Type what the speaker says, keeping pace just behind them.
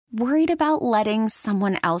Worried about letting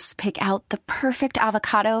someone else pick out the perfect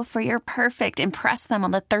avocado for your perfect impress them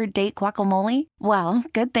on the third date guacamole? Well,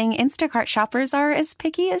 good thing Instacart shoppers are as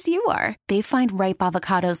picky as you are. They find ripe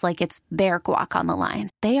avocados like it's their guac on the line.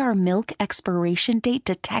 They are milk expiration date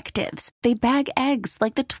detectives. They bag eggs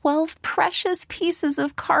like the 12 precious pieces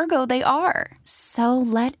of cargo they are. So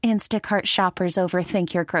let Instacart shoppers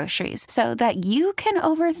overthink your groceries so that you can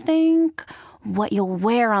overthink what you'll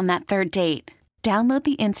wear on that third date. Download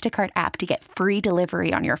the Instacart app to get free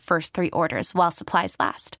delivery on your first 3 orders while supplies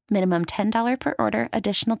last. Minimum $10 per order.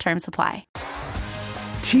 Additional terms apply.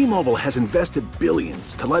 T-Mobile has invested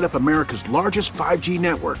billions to light up America's largest 5G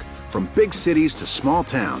network, from big cities to small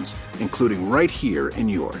towns, including right here in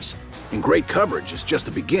yours. And great coverage is just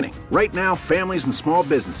the beginning. Right now, families and small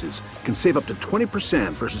businesses can save up to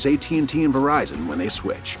 20% versus AT&T and Verizon when they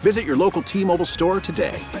switch. Visit your local T-Mobile store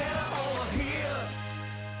today.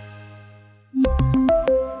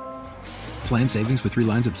 Plan savings with 3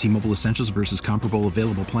 lines of T-Mobile Essentials versus comparable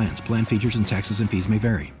available plans. Plan features and taxes and fees may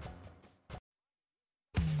vary.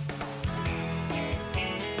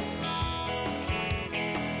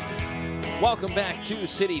 Welcome back to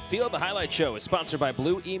Citi Field. The Highlight Show is sponsored by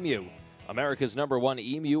Blue Emu, America's #1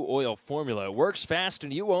 emu oil formula. It works fast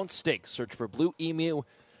and you won't stink. Search for Blue Emu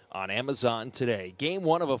on Amazon today. Game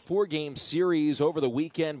 1 of a 4-game series over the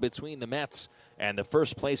weekend between the Mets and the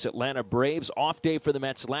first-place Atlanta Braves. Off day for the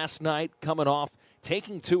Mets last night, coming off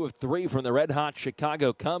taking 2 of 3 from the red-hot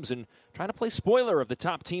Chicago Cubs and trying to play spoiler of the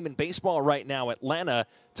top team in baseball right now, Atlanta.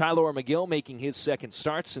 Tyler McGill making his second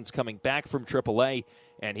start since coming back from AAA,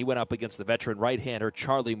 and he went up against the veteran right-hander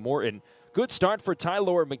Charlie Morton. Good start for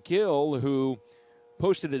Tyler McGill, who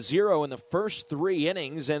posted a 0 in the first 3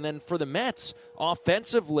 innings, and then for the Mets,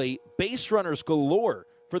 offensively, base runners galore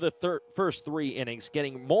for the first 3 innings,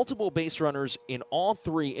 getting multiple base runners in all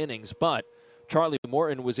 3 innings, but Charlie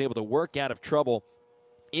Morton was able to work out of trouble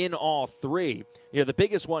in all 3. The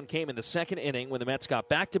biggest one came in the second inning when the Mets got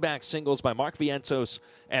back-to-back singles by Mark Vientos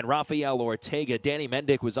and Rafael Ortega. Danny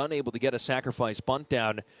Mendick was unable to get a sacrifice bunt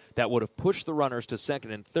down that would have pushed the runners to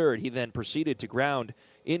second and third. He then proceeded to ground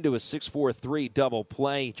into a 6-4-3 double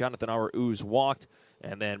play. Jonathan Arauz walked,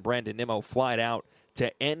 and then Brandon Nimmo flied out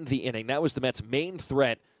to end the inning. That was the Mets' main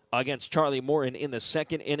threat against Charlie Morton in the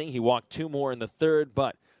second inning. He walked 2 more in the third,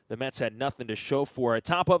 but the Mets had nothing to show for it.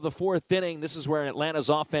 Top of the 4th inning, this is where Atlanta's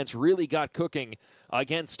offense really got cooking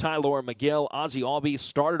against Tyler McGill. Ozzie Albies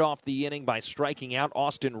started off the inning by striking out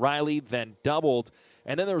Austin Riley, then doubled.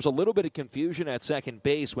 And then there was a little bit of confusion at second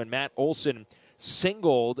base when Matt Olson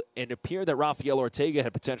singled, and it appeared that Rafael Ortega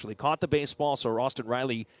had potentially caught the baseball, so Austin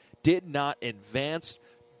Riley did not advance.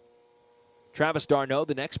 Travis d'Arnaud,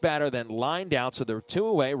 the next batter, then lined out, so there were 2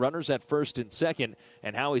 away, runners at first and second,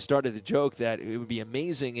 and Howie started to joke that it would be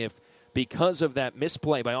amazing if, because of that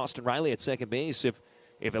misplay by Austin Riley at second base, if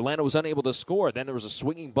Atlanta was unable to score. Then there was a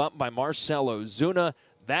swinging bunt by Marcell Ozuna.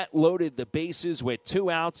 That loaded the bases with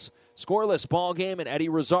 2 outs. Scoreless ball game, and Eddie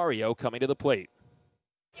Rosario coming to the plate.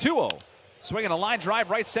 2-0. Swinging a line drive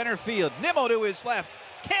right center field. Nimmo to his left.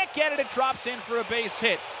 Can't get it. It drops in for a base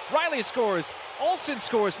hit. Riley scores. Olson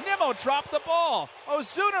scores. Nimmo dropped the ball.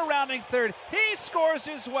 Ozuna rounding third. He scores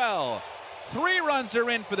as well. 3 runs are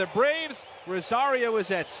in for the Braves. Rosario is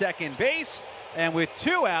at second base. And with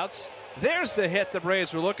 2 outs, there's the hit the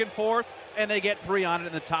Braves were looking for. And they get 3 on it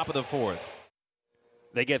in the top of the 4th.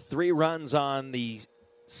 They get 3 runs on the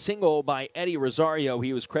single by Eddie Rosario.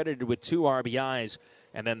 He was credited with 2 RBIs.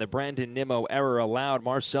 And then the Brandon Nimmo error allowed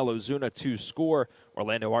Marcell Ozuna to score.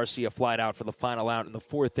 Orlando Arcia flied out for the final out in the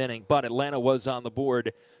 4th inning. But Atlanta was on the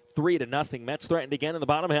board 3-0. Mets threatened again in the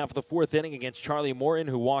bottom half of the 4th inning against Charlie Morton,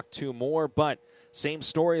 who walked 2 more. But same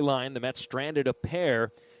storyline. The Mets stranded a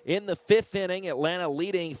pair. In the 5th inning, Atlanta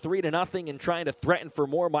leading 3-0 and trying to threaten for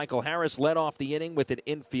more. Michael Harris led off the inning with an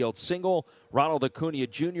infield single. Ronald Acuna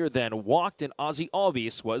Jr. then walked, and Ozzie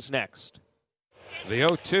Albies was next. The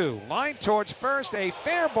 0-2, line towards first, a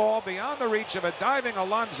fair ball beyond the reach of a diving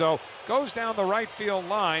Alonso, goes down the right field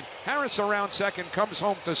line. Harris around second, comes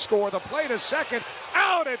home to score. The play to second,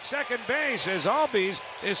 out at second base as Albies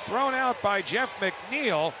is thrown out by Jeff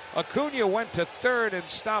McNeil. Acuna went to third and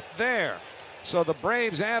stopped there. So the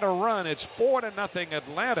Braves add a run. It's 4-0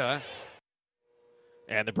 Atlanta.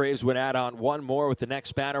 And the Braves would add on 1 more with the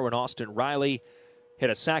next batter when Austin Riley hit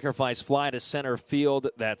a sacrifice fly to center field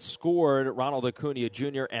that scored. Ronald Acuna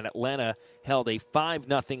Jr. and Atlanta held a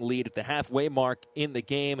 5-0 lead at the halfway mark in the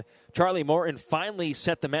game. Charlie Morton finally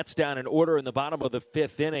set the Mets down in order in the bottom of the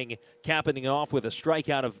 5th inning, capping it off with a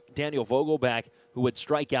strikeout of Daniel Vogelbach, who would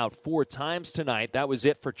strike out 4 times tonight. That was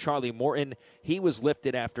it for Charlie Morton. He was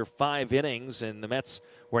lifted after 5 innings, and the Mets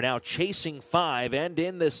were now chasing 5. And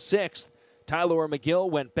in the 6th, Tyler McGill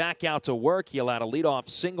went back out to work. He allowed a leadoff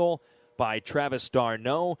single by Travis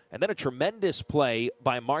d'Arnaud, and then a tremendous play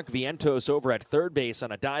by Mark Vientos over at third base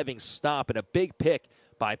on a diving stop and a big pick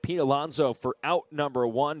by Pete Alonso for out number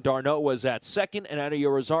 1. D'Arnaud was at second, and Eddie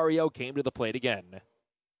Rosario came to the plate again.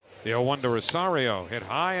 The 0-1 to Rosario, hit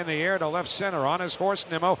high in the air to left center on his horse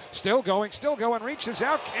Nimmo. Still going, reaches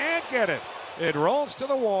out, can't get it. It rolls to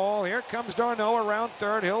the wall. Here comes d'Arnaud around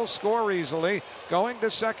third. He'll score easily. Going to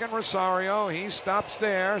second, Rosario. He stops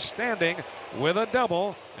there, standing with a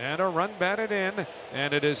double and a run batted in.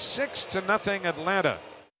 And it is 6-0 Atlanta.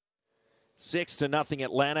 6-0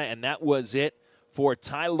 Atlanta, and that was it for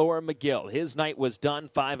Tyler McGill. His night was done.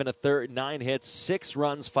 5 1/3, 9 hits, 6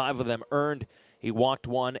 runs, 5 of them earned. He walked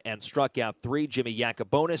 1 and struck out 3. Jimmy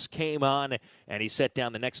Yacobonis came on, and he set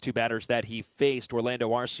down the next 2 batters that he faced, Orlando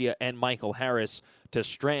Arcia and Michael Harris, to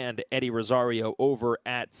strand Eddie Rosario over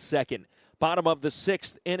at second. Bottom of the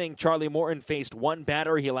 6th inning, Charlie Morton faced 1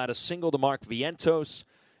 batter. He allowed a single to Mark Vientos,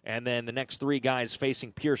 and then the next 3 guys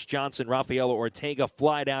facing Pierce Johnson, Rafael Ortega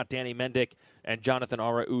flied out, Danny Mendick, and Jonathan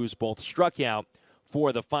Arauz both struck out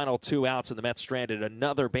for the final 2 outs, and the Mets stranded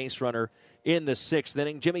another base runner in the 6th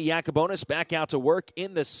inning. Jimmy Yacobonis back out to work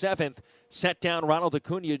in the 7th, set down Ronald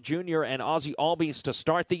Acuna Jr. and Ozzie Albies to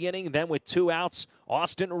start the inning. Then with 2 outs,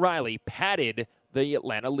 Austin Riley padded the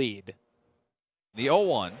Atlanta lead. The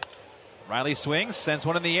 0-1. Riley swings, sends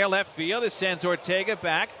one in the air left field. It sends Ortega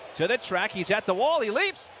back to the track. He's at the wall. He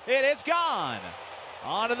leaps. It is gone.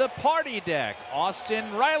 Onto the party deck.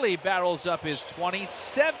 Austin Riley barrels up his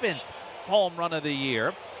 27th home run of the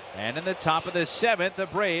year. And in the top of the 7th, the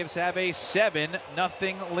Braves have a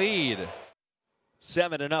 7-0 lead.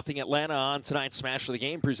 7-0 Atlanta on tonight's Smash of the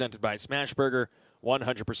Game, presented by Smashburger.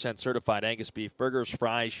 100% certified Angus beef burgers,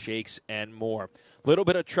 fries, shakes, and more. Little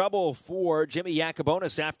bit of trouble for Jimmy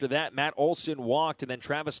Yacobonis after that. Matt Olson walked, and then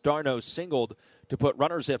Travis d'Arnaud singled to put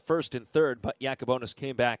runners at first and third, but Yacobonis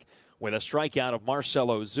came back with a strikeout of Marcell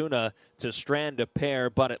Ozuna to strand a pair,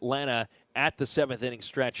 but Atlanta at the 7th inning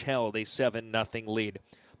stretch held a 7-0 lead.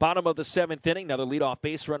 Bottom of the 7th inning, another leadoff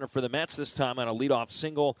base runner for the Mets, this time on a leadoff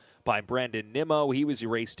single by Brandon Nimmo. He was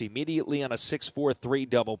erased immediately on a 6-4-3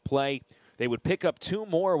 double play. They would pick up 2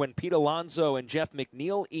 more when Pete Alonso and Jeff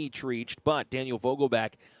McNeil each reached, but Daniel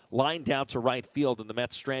Vogelbach lined out to right field, and the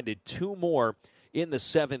Mets stranded 2 more in the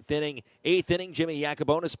 7th inning. 8th inning, Jimmy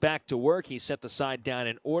Yacobonis back to work. He set the side down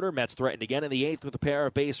in order. Mets threatened again in the 8th with a pair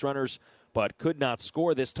of base runners, but could not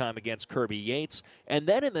score this time against Kirby Yates. And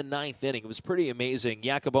then in the 9th inning, it was pretty amazing.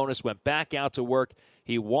 Yacobonis went back out to work.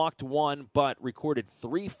 He walked 1, but recorded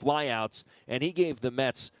 3 flyouts, and he gave the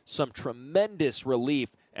Mets some tremendous relief.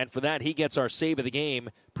 And for that, he gets our save of the game,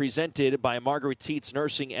 presented by Margaret Tietz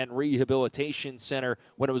Nursing and Rehabilitation Center.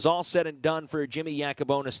 When it was all said and done for Jimmy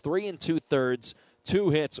Yacobonis, 3 2/3, 2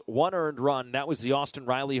 hits, 1 earned run. That was the Austin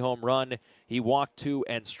Riley home run. He walked 2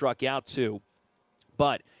 and struck out 2.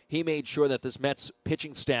 But he made sure that this Mets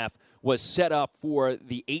pitching staff was set up for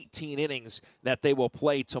the 18 innings that they will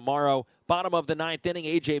play tomorrow. Bottom of the 9th inning,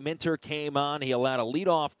 A.J. Minter came on. He allowed a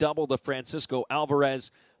leadoff double to Francisco Alvarez,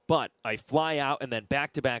 but a fly out and then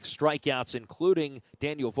back-to-back strikeouts, including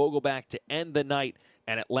Daniel Vogelbach to end the night.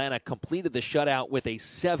 And Atlanta completed the shutout with a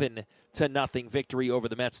 7-0 victory over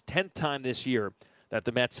the Mets. 10th time this year that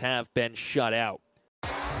the Mets have been shut out.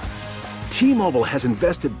 T-Mobile has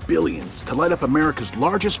invested billions to light up America's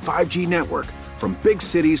largest 5G network, from big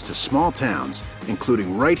cities to small towns,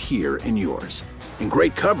 including right here in yours. And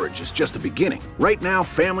great coverage is just the beginning. Right now,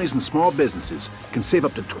 families and small businesses can save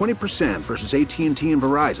up to 20% versus AT&T and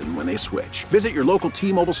Verizon when they switch. Visit your local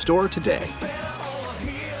T-Mobile store today.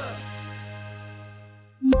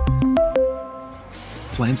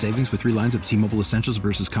 Plan savings with 3 lines of T-Mobile Essentials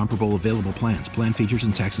versus comparable available plans. Plan features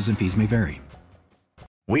and taxes and fees may vary.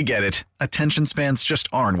 We get it. Attention spans just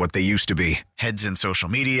aren't what they used to be. Heads in social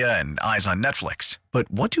media and eyes on Netflix. But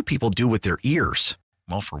what do people do with their ears?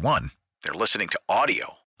 Well, for one, they're listening to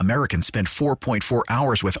audio. Americans spend 4.4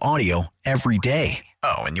 hours with audio every day.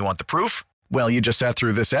 Oh, and you want the proof? Well, you just sat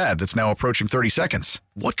through this ad that's now approaching 30 seconds.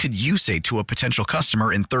 What could you say to a potential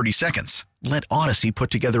customer in 30 seconds? Let Odyssey put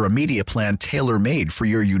together a media plan tailor-made for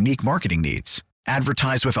your unique marketing needs.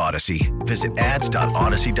 Advertise with Odyssey. Visit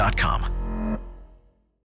ads.odyssey.com.